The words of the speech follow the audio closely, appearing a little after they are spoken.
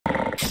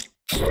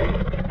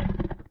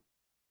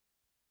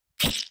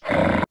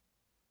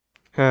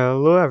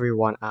Hello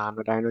everyone, I'm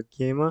the Dino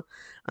Gamer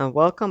and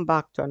welcome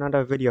back to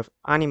another video of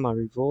Animal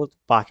Revolt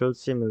Battle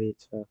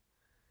Simulator.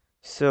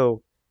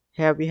 So,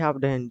 here we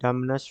have the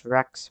INDOMINOUS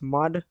Rex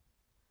mod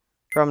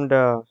from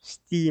the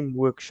Steam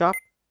Workshop.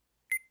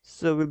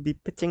 So we'll be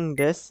pitting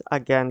this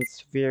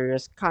against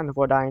various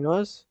carnivore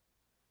dinos.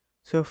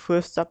 So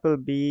first up will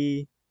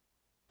be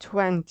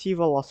 20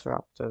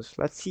 Velociraptors.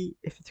 Let's see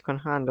if it can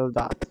handle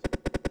that.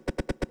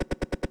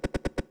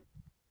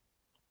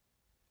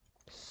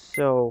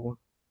 So,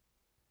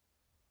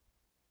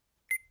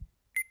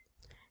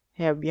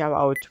 here we have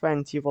our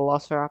 20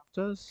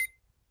 Velociraptors.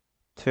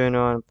 Turn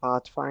on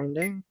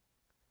pathfinding.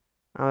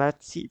 And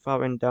let's see if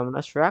our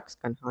INDOMINOUS Rex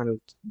can handle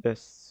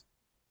this.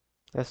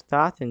 Let's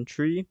start in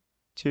 3,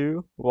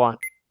 2, 1.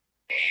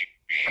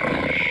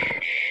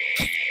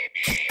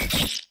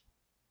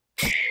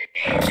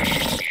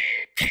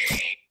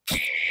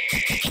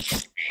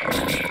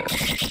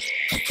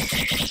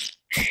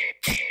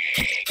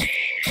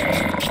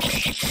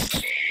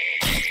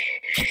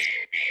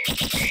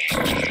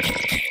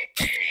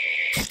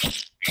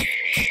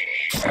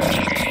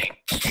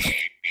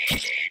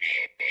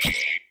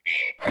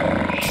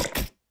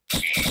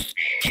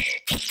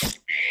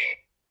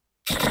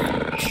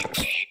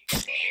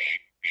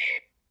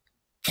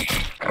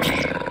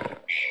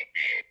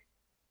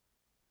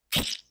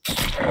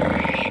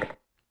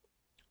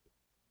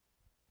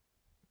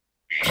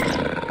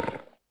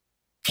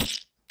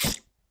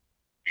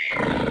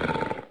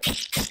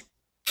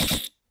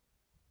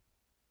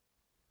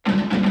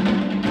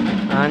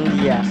 And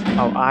yes,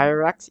 our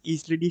IRX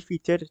easily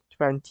defeated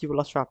 20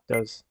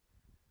 Velociraptors.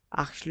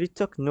 Actually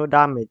took no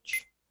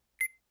damage.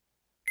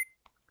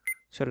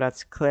 So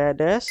let's clear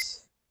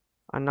this.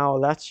 And now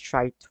let's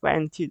try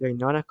 20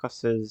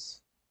 Deinonychuses.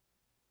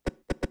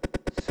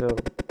 So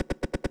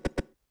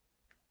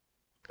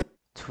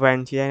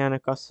 20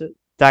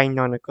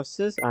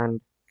 Deinonychuses,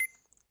 and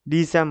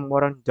these are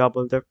more than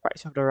double the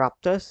price of the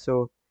Raptors,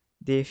 so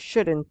they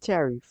should in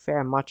theory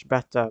fare much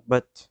better,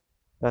 but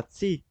let's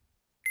see.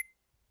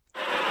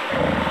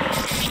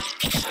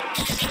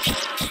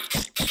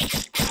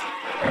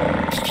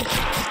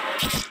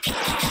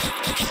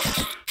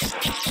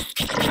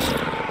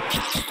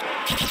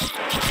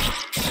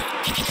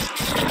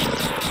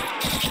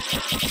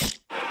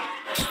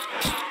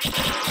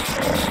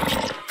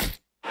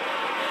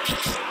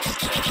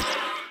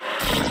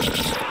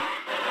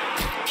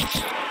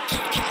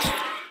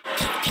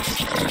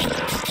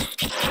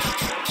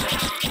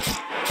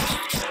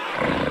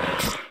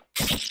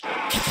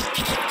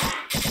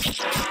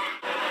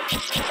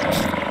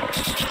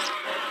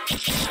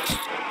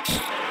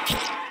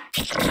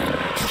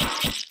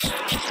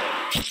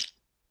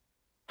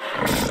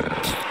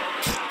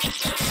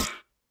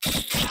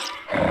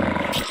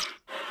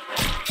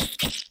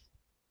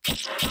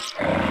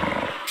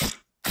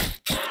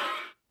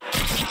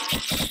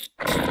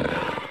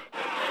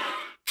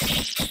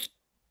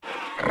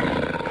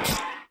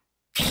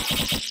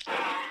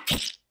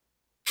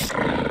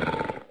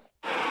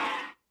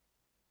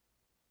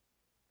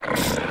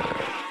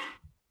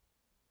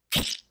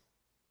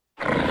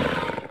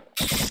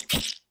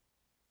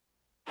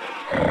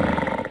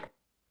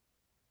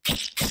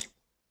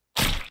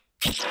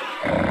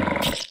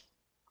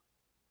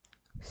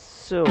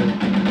 So,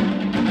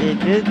 they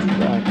did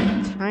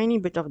a tiny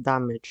bit of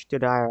damage to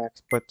the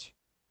IRX, but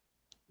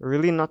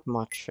really not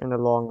much in the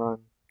long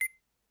run.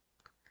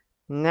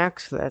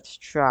 Next, let's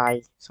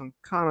try some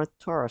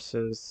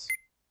Carnotauruses.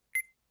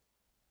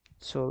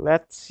 So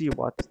let's see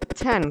what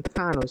 10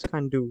 Carnos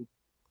can do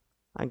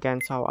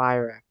against our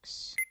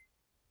IRX.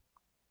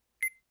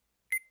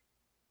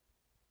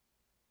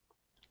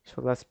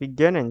 So let's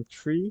begin in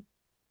 3,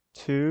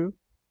 2,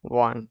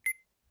 1.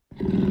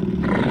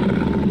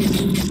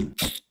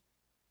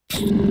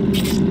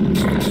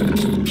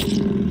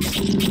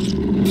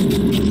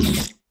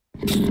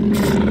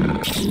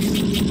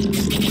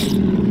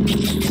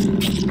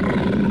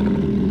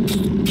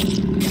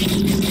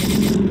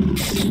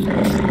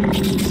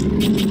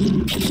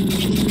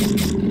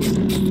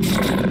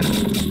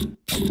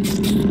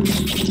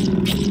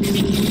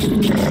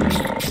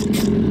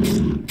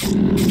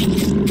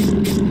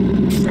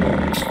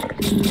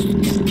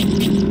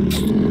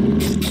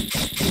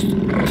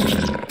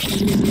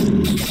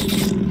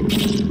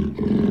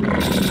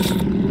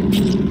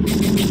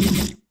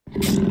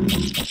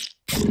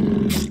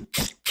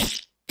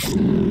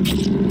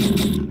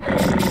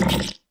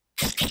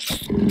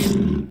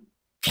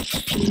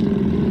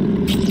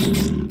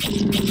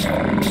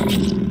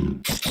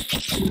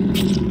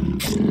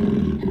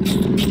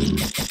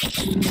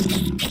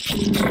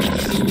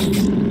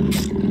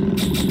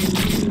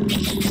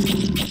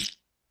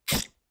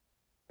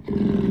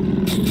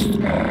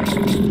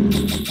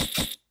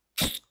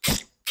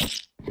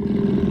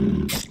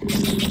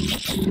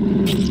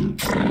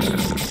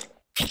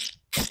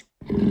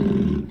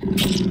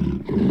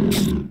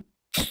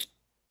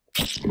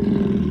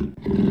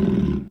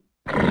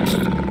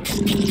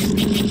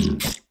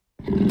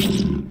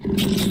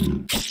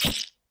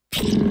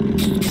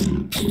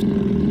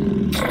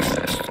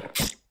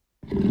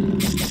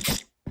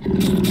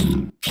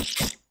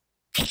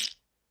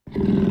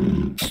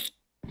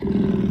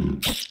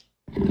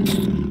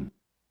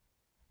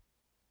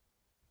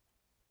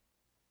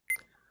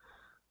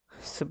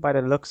 So by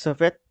the looks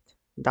of it,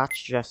 that's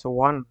just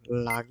one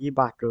laggy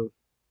battle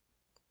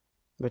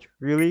with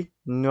really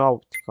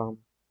no outcome.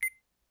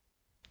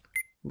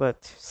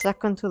 But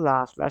second to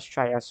last, let's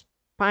try a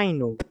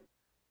Spino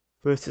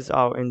versus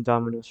our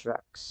Indominus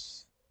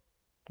Rex.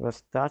 Let's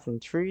start in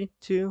 3,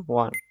 2,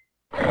 1.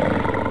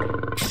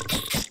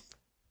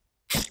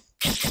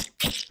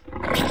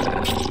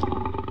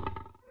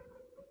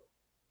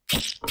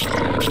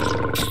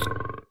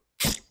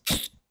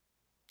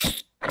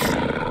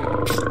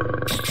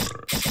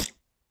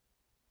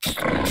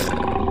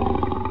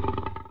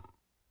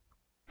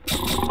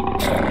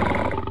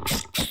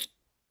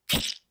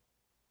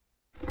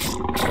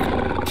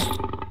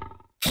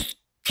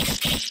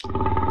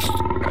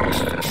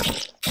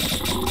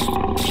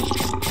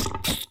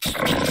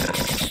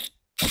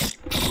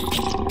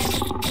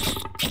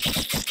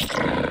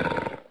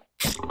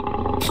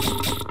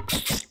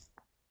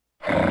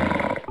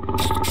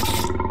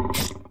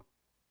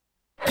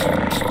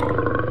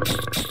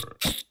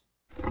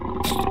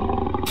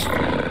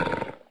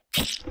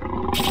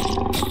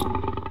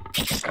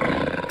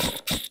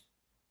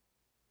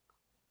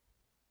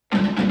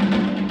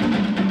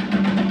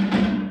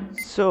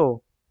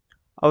 So,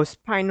 our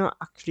Spino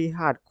actually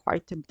had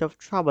quite a bit of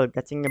trouble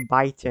getting a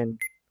bite in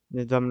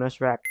the Indominus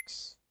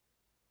Rex.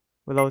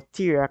 Will our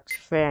T-Rex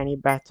fare any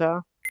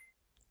better?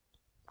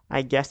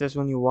 I guess there's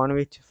only one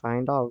way to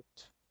find out.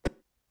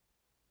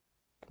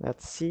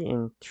 Let's see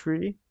in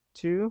 3,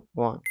 2,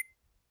 1.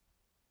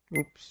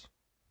 Oops.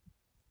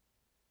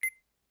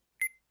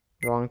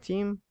 Wrong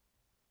team.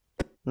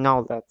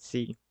 Now let's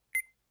see.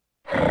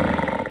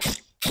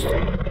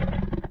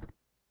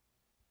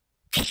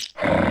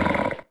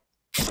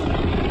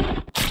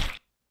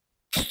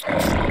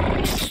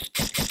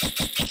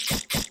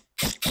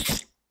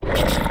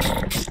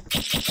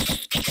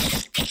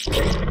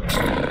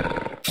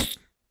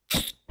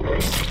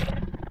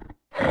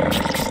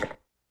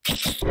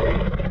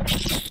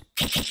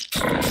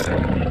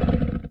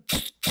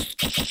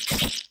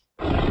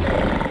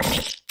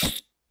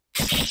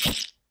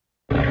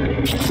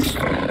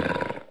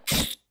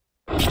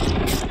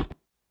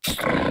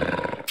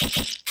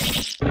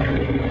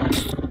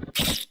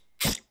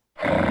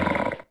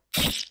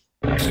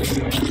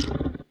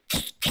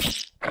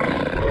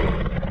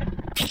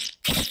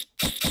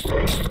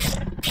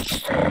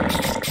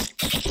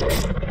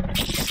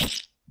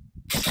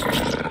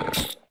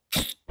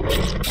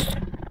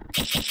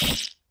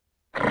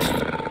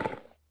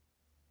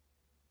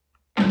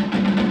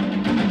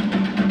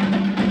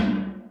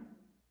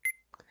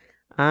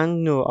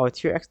 And no, our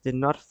T-Rex did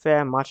not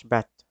fare much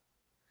better.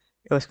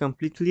 It was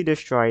completely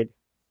destroyed.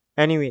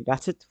 Anyway,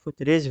 that's it for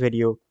today's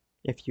video.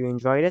 If you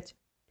enjoyed it,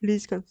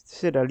 please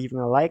consider leaving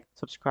a like,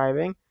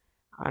 subscribing,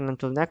 and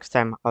until next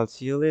time, I'll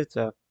see you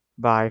later.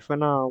 Bye for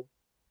now.